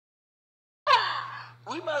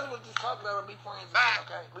We might as well just talk about it and be friends again,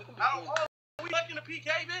 okay? We can be friends. We stuck in the PK,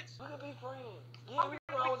 bitch? We can be friends. Yeah, we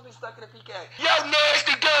can always be stuck in the PK. Yo,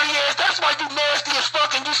 nasty, dirty ass. That's why you nasty as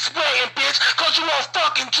fucking you sweating, bitch. Cause you on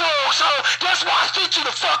fucking drugs, ho. That's why I sent you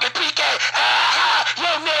the fucking PK.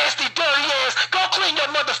 Yo, nasty, dirty ass. Go clean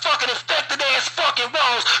your motherfucking infected ass fucking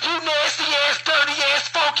walls. You nasty ass, dirty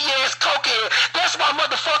ass, funky ass cokehead. That's why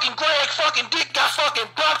motherfucking Greg fucking dick got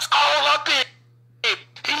fucking bucks all up in.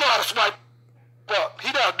 He know how to swipe up.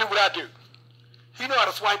 He know how to do what I do. He know how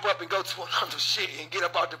to swipe up and go to another shit and get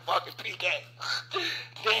up out the fucking PK.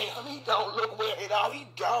 Damn, he don't look well at all. He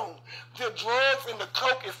don't. The drugs and the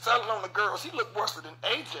coke is selling on the girls. He look worse than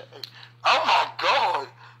AJ. Oh my God.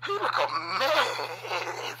 He look a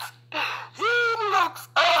mess. He looks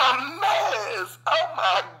a mess. Oh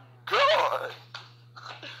my God.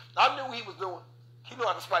 I knew what he was doing. He knew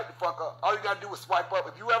how to swipe the fuck up. All you gotta do is swipe up.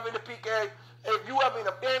 If you ever in the PK, if you ever in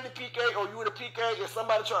a family PK or you in a PK and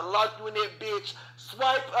somebody trying to lock you in that bitch,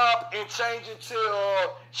 swipe up and change it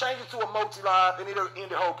to a multi-live and it'll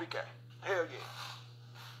end the whole PK. Hell yeah.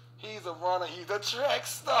 He's a runner. He's a track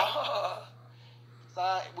star.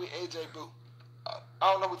 Signed with AJ Boo. I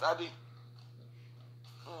don't know what's ID.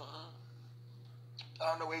 I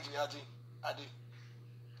don't know AJ ID.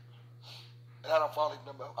 And I don't follow him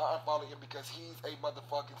no more. I unfollow him because he's a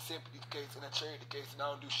motherfucking sympathy case and a charity case, and I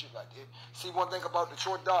don't do shit like that. See, one thing about the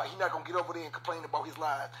short dog, he not gonna get over there and complain about his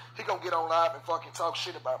live. He gonna get on live and fucking talk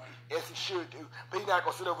shit about me, as he should do. But he not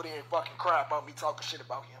gonna sit over there and fucking cry about me talking shit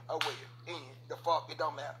about him. Oh well, and the fuck, it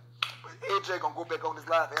don't matter. But AJ gonna go back on his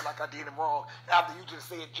live and act like I did him wrong after you just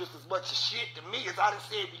said just as much shit to me as I done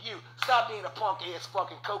said to you. Stop being a punk ass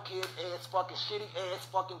fucking cokehead ass fucking shitty ass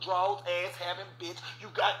fucking draws ass having bitch. You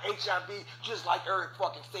got HIV just like Eric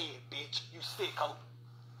fucking said, bitch. You sick, ho.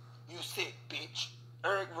 You sick, bitch.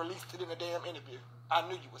 Eric released it in a damn interview. I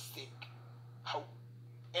knew you was sick, ho.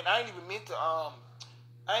 And I ain't even mean to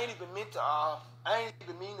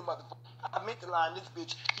motherfucker. I meant to lie in this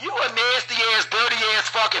bitch. You a nasty ass, dirty ass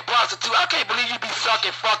fucking prostitute. I can't believe you be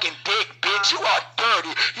sucking fucking dick, bitch. You are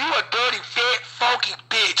dirty. You a dirty, fat, funky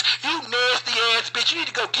bitch. You nasty ass bitch. You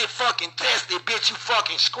need to go get fucking tested, bitch. You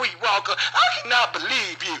fucking street walker. I cannot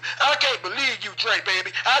believe you. I can't believe you, Dre,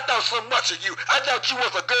 baby. I thought so much of you. I thought you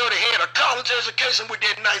was a girl that had a college education with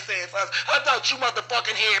that nice ass house. I thought you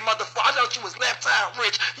motherfucking had I thought you was left side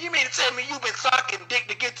rich. You mean to tell me you been sucking dick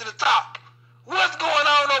to get to the top? What's going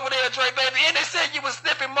on over there, Dre, baby? And they said you was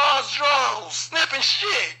sniffing Mars drugs, sniffing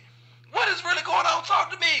shit. What is really going on?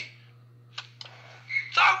 Talk to me.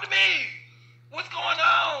 Talk to me. What's going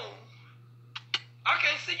on? I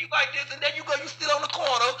can't see you like this, and there you go. You still on the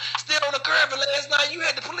corner, still on the curb, and last night you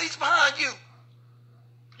had the police behind you.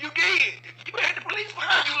 You did. You had the police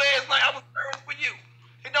behind you last night. I was nervous for you.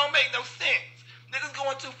 It don't make no sense. Niggas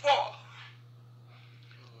going too far.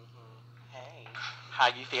 How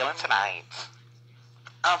you feeling tonight?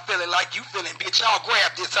 I'm feeling like you feeling, bitch. Y'all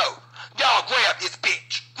grab this hoe. Y'all grab this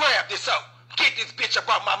bitch. Grab this hoe. Get this bitch up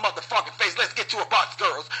out my motherfucking face. Let's get to a box,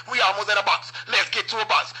 girls. We almost at a box. Let's get to a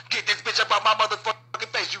box. Get this bitch up out my motherfucking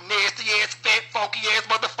face. You nasty ass, fat, funky ass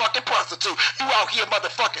motherfucking prostitute. You out here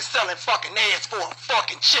motherfucking selling fucking ass for a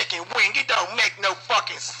fucking chicken wing. It don't make no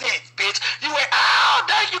fucking sense, bitch. You ain't,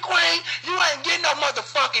 thank you, queen. You ain't getting no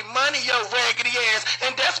motherfucking money, yo raggedy ass.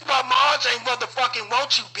 And that's why Marge ain't motherfucking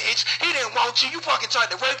want you, bitch. He didn't want you. You fucking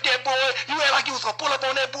tried to rape that boy. You act like you was gonna pull up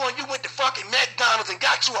on that boy and you went to fucking McDonald's and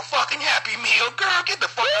got you a fucking Happy Meal. Girl, get the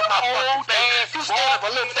fuck out of my fucking face. You stand up a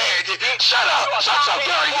little faggot. Shut up. Shut your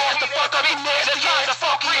dirty ass the fuck up. You nasty ass,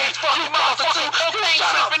 funky ass, fucking prostitute. You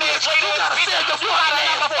shut up, bitch. You gotta sell your fucking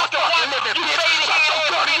ass for fucking living, bitch. Shut your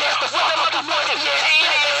dirty ass the fuck up. You nasty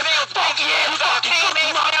ass, funky ass, fucking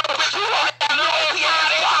cookie mother. You are a nasty ass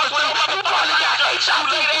prostitute. You probably got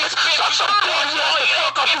HIV, bitch. Shut your dirty ass the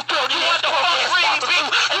fuck up. You dirty ass, funky ass prostitute.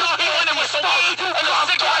 You nasty as fuck. You come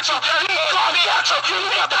got you. You come got you. You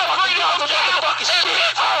got the fucking motherfucking shit.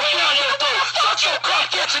 I don't feel you, dude. Shut your cunt,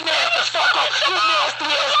 get your ass the fuck up. You nasty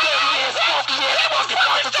ass, dirty ass, funky ass, fucking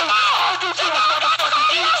prostitute. All you do is motherfucking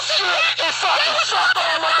eat shit and fucking suck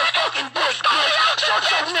on motherfucking dick, bitch. Shut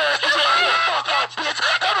your nasty ass the fuck up, bitch.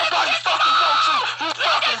 Everybody fucking wants you. You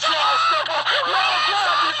fucking jaw snipper. Y'all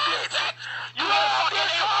grab this bitch. You fucking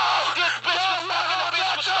hoe. This bitch was fucking a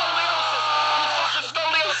bitch with scoliosis. You fucking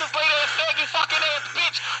scoliosis, lady ass, saggy fucking ass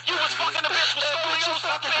bitch. You was fucking a bitch with scoliosis. You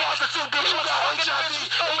fucking prostitute, bitch. You got HIV.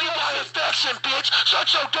 You got infection, bitch. Shut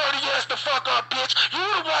your dirty ass the fuck up, bitch. You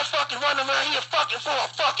the one fucking running around here fucking for a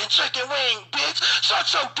fucking chicken wing, bitch. Shut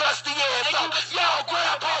your dusty ass up. Y'all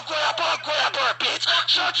grab her, bitch.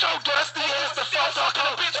 Shut your dusty ass the fuck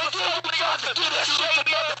up. And then you tried to get that shit to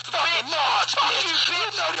motherfucking Marge, bitch. You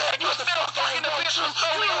know that motherfucker ain't want you.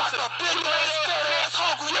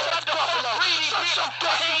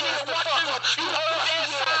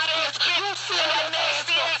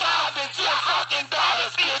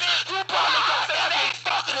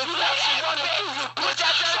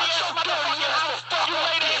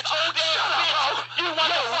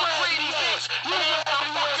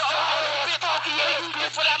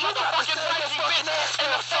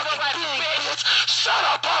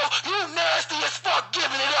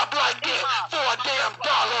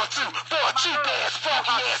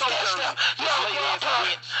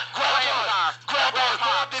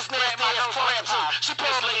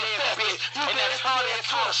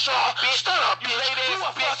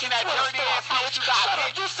 fucking that dirty ass house you got, Shut up.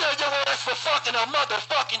 bitch. You sell your ass for fucking a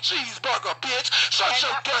motherfucking cheeseburger, bitch. Shut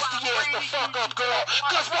your dusty ass the fuck up, girl.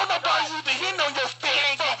 Cause won't nobody even hit on your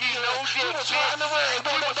fat fucking ass. You was riding around,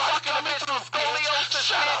 won't nobody come into this bitch.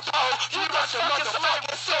 Shut up, ho. You got your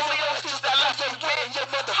motherfucking scoliosis that left your way in your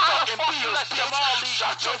motherfucking bills, bitch.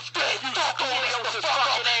 Shut your fat fucking ass the fuck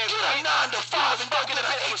up. Get a 9 to 5 and go get an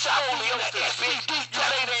HIV and an STD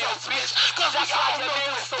test, bitch. Cause we all know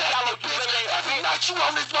you infected, bitch. Every night you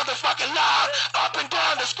on this motherfucking live, up and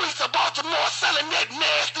down the streets of Baltimore, selling that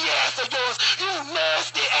nasty ass of yours. You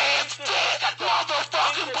nasty ass fat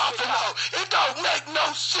motherfucking buffalo. It don't make no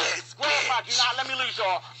sense, Grandpa, do bitch. not let me lose,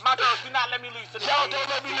 y'all. My girls, do not let me lose today. Y'all don't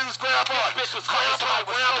let me lose, Grandpa. Bitch was Grandpa.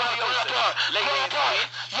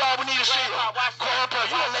 Y'all, we need a shield. Grandpa,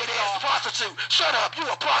 you a lady ass prostitute. Shut up, you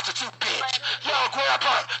a prostitute, bitch. Yo,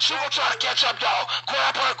 Grandpa, she gonna try to catch up, y'all.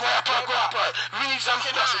 Grandpa. We need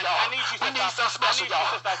something special, y'all. We need something special,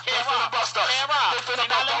 y'all. They finna bust us. They finna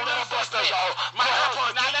bust us, y'all. Grandpa,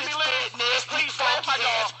 get this fat, nasty, funky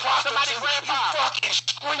ass prostitute. You fucking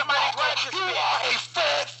streetwalker. You are a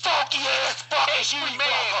fat, funky ass fucking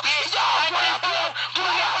streetwalker. Y'all, Grandpa, do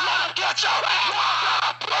y'all let him catch y'all